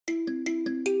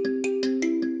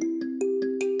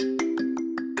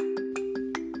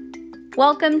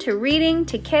Welcome to Reading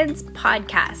to Kids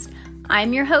podcast.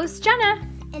 I'm your host, Jenna.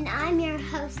 And I'm your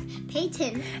host,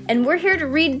 Peyton. And we're here to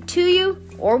read to you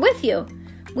or with you.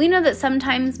 We know that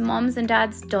sometimes moms and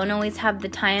dads don't always have the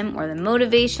time or the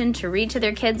motivation to read to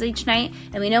their kids each night,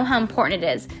 and we know how important it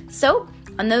is. So,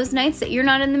 on those nights that you're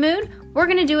not in the mood, we're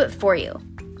going to do it for you.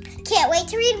 Can't wait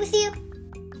to read with you.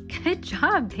 Good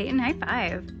job, Peyton. High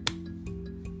five.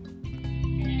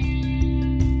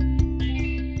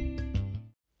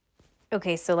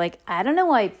 Okay, so I don't know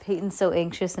why Peyton's so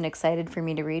anxious and excited for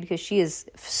me to read, because she is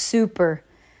super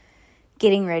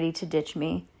getting ready to ditch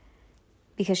me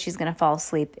because she's going to fall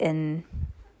asleep in,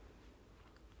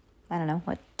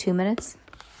 2 minutes?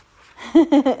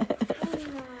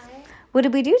 What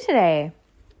did we do today?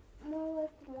 More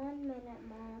like 1 minute,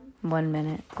 Mom. 1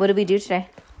 minute. What did we do today?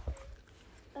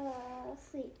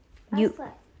 Sleep. I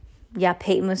slept. Yeah,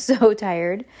 Peyton was so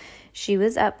tired. She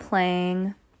was up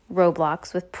playing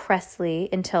Roblox with Presley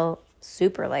until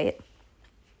super late.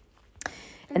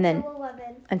 Until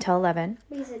 11.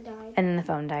 Because it died. And then the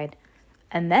phone died.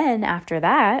 And then after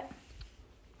that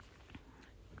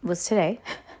was today,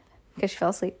 because she fell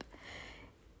asleep.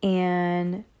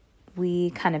 And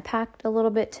we kind of packed a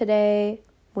little bit today.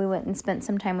 We went and spent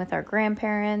some time with our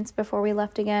grandparents before we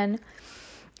left again.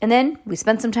 And then we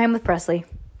spent some time with Presley.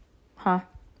 Yep,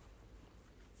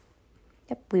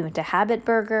 we went to Habit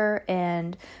Burger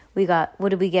and we got, what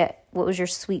did we get? What was your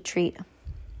sweet treat?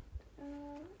 I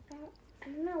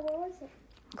don't know, what was it?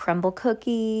 Crumble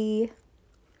cookie.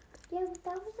 Yeah, but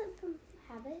that wasn't from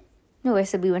Habit. No, I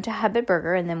said we went to Habit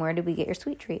Burger, and then where did we get your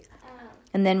sweet treat?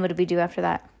 And then what did we do after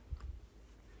that?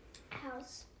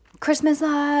 House. Christmas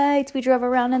lights. We drove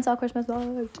around and saw Christmas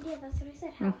lights. Yeah, that's what I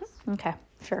said, house. Mm-hmm. Okay,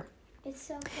 sure. It's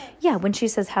so close. Yeah, when she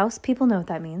says house, people know what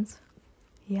that means.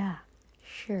 Yeah,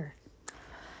 sure.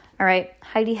 All right,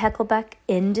 Heidi Heckelbeck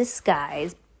in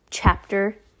Disguise,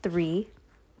 Chapter 3,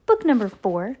 Book number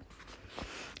 4.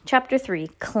 Chapter 3,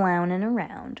 Clownin'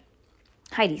 Around.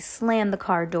 Heidi slammed the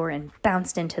car door and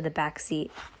bounced into the back seat.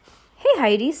 "Hey,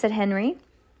 Heidi," said Henry.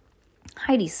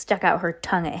 Heidi stuck out her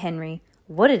tongue at Henry.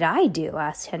 "What did I do?"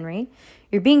 asked Henry.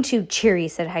 "You're being too cheery,"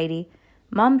 said Heidi.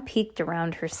 Mom peeked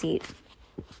around her seat.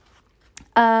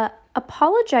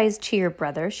 Apologize to your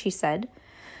brother," she said.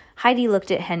 Heidi looked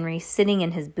at Henry sitting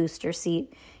in his booster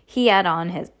seat. He had on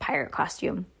his pirate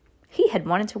costume. He had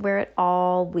wanted to wear it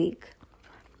all week.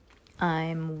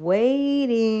 "I'm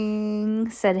waiting,"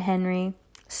 said Henry.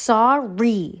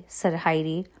 "Sorry," said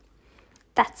Heidi.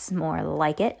 "That's more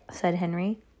like it," said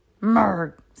Henry.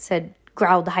 "Murr,"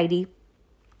 growled Heidi.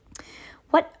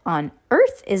 "What on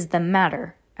earth is the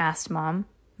matter?" asked Mom.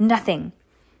 "Nothing.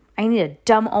 I need a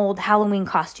dumb old Halloween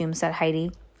costume," said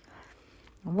Heidi.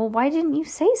 "Well, why didn't you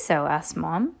say so?" asked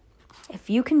Mom. "If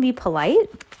you can be polite,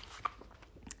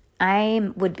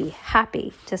 I would be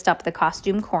happy to stop at the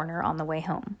costume corner on the way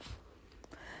home."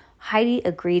 Heidi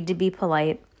agreed to be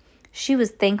polite. She was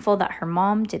thankful that her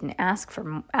mom didn't ask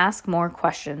more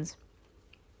questions.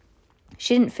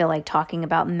 She didn't feel like talking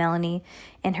about Melanie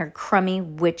and her crummy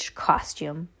witch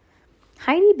costume.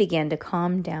 Heidi began to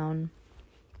calm down.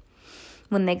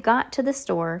 When they got to the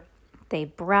store, they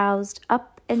browsed up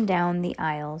and down the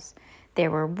aisles. There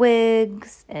were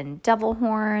wigs and devil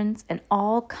horns and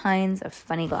all kinds of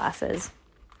funny glasses.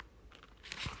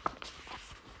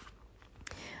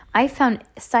 I found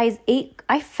size 8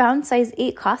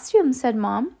 costumes," said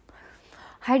Mom.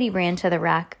 Heidi ran to the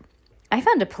rack. "I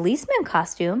found a policeman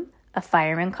costume, a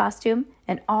fireman costume,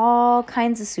 and all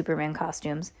kinds of Superman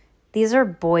costumes. These are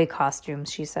boy costumes,"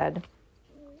 she said.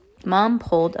 Mom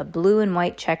pulled a blue and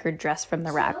white checkered dress from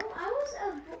the rack. So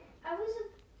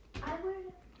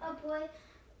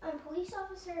a police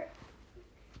officer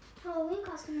Halloween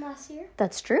costume last year.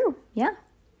 That's true, yeah.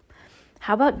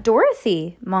 "How about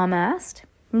Dorothy?" Mom asked.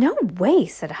 "No way,"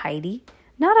 said Heidi.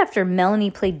 "Not after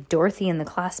Melanie played Dorothy in the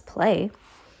class play."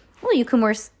 "Well, you can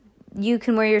wear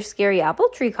your scary apple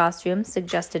tree costume,"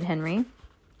 suggested Henry.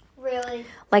 Really?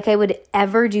 "Like I would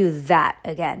ever do that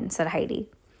again," said Heidi.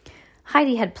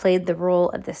 Heidi had played the role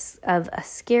of a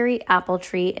scary apple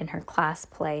tree in her class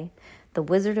play, The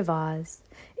Wizard of Oz.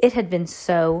 It had been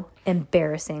so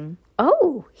embarrassing.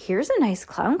 "Oh, here's a nice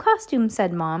clown costume,"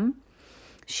 said Mom.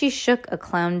 She shook a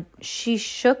clown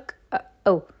jumpsuit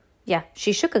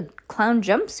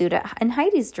in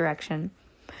Heidi's direction.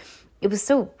 It was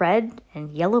so red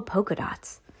and yellow polka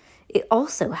dots. It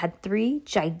also had 3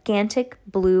 gigantic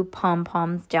blue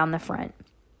pom-poms down the front.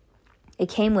 It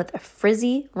came with a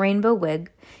frizzy rainbow wig,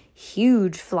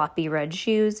 huge floppy red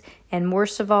shoes, and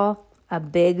worst of all, a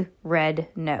big red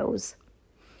nose.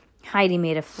 Heidi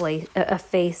made a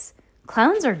face.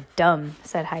 "Clowns are dumb,"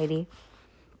 said Heidi.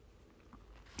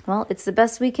 Well, it's the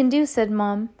best we can do, said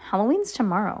Mom. Halloween's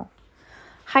tomorrow.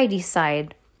 Heidi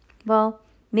sighed. Well,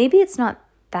 maybe it's not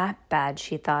that bad,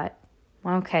 she thought.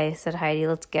 Okay, said Heidi,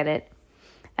 let's get it.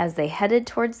 As they headed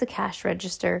towards the cash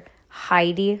register,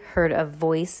 Heidi heard a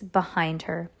voice behind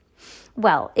her.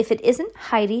 Well, if it isn't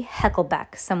Heidi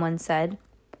Heckelbeck, someone said.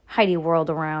 Heidi whirled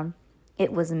around.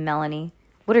 It was Melanie.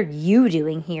 What are you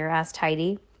doing here? Asked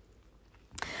Heidi.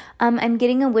 I'm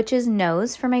getting a witch's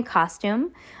nose for my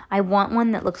costume. I want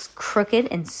one that looks crooked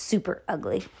and super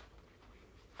ugly.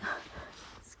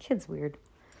 This kid's weird.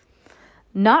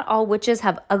 Not all witches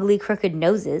have ugly, crooked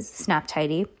noses, snapped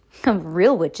Heidi.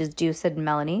 Real witches do, said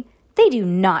Melanie. They do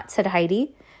not, said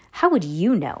Heidi. How would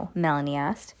you know? Melanie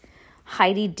asked.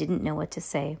 Heidi didn't know what to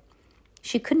say.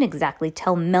 She couldn't exactly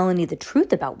tell Melanie the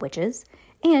truth about witches,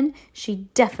 and she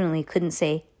definitely couldn't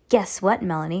say, guess what,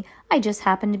 Melanie? I just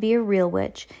happen to be a real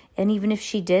witch, and even if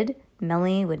she did,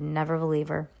 Melanie would never believe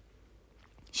her.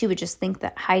 She would just think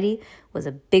that Heidi was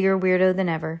a bigger weirdo than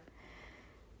ever.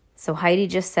 So Heidi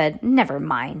just said, never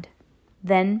mind.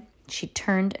 Then she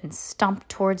turned and stomped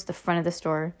towards the front of the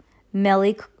store.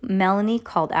 Melanie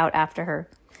called out after her,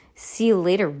 see you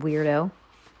later, weirdo.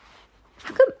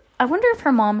 I wonder if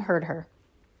her mom heard her.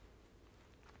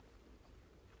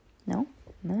 No.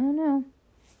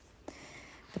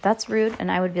 But that's rude,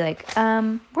 and I would be like,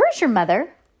 where's your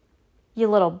mother? You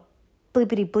little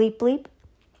bleepity bleep bleep.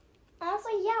 I was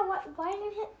like, yeah, why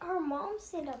didn't her mom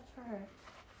stand up for her?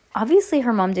 Obviously,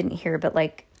 her mom didn't hear, but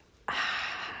like,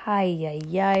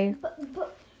 hi.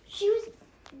 But she was,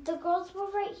 the girls were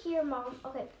right here, Mom.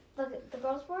 Okay, look, the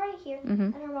girls were right here,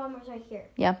 and her mom was right here.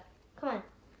 Yeah. Come on,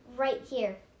 right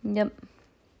here. Yep.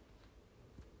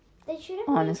 They should have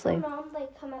honestly made her mom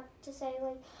like come up to say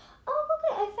like, oh, look,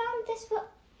 I found this,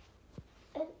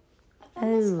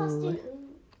 this costume.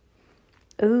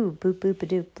 Ooh, boop boop a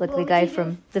doop, like the guy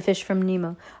from the fish from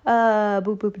Nemo.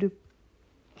 Boop boop a doop.